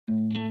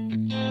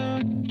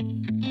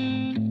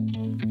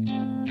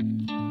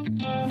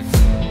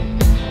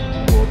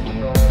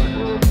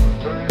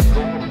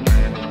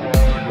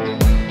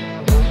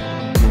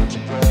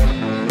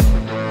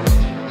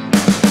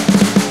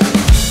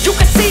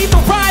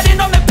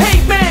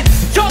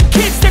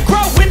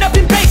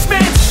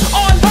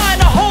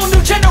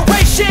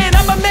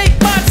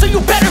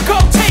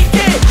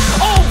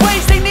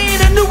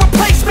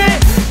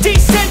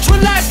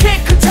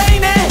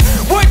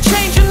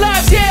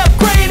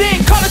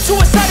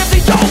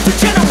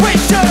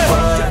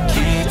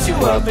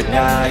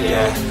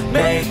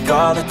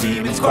all the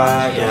demons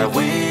quiet, yeah.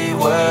 We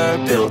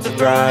were built to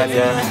thrive,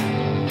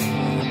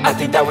 yeah. I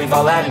think that we've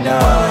all had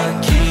enough.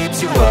 What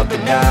keeps you up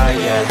at night,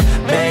 yeah.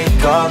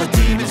 Make all the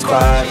demons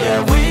quiet,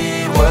 yeah.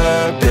 We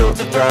were built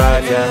to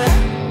thrive, yeah.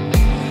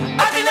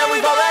 I think that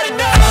we've all had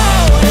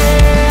enough,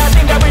 yeah. I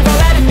think that we've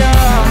all had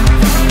enough.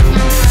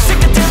 Sick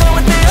of dealing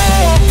with the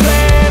old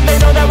plan. They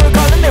know that we're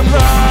calling it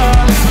wrong.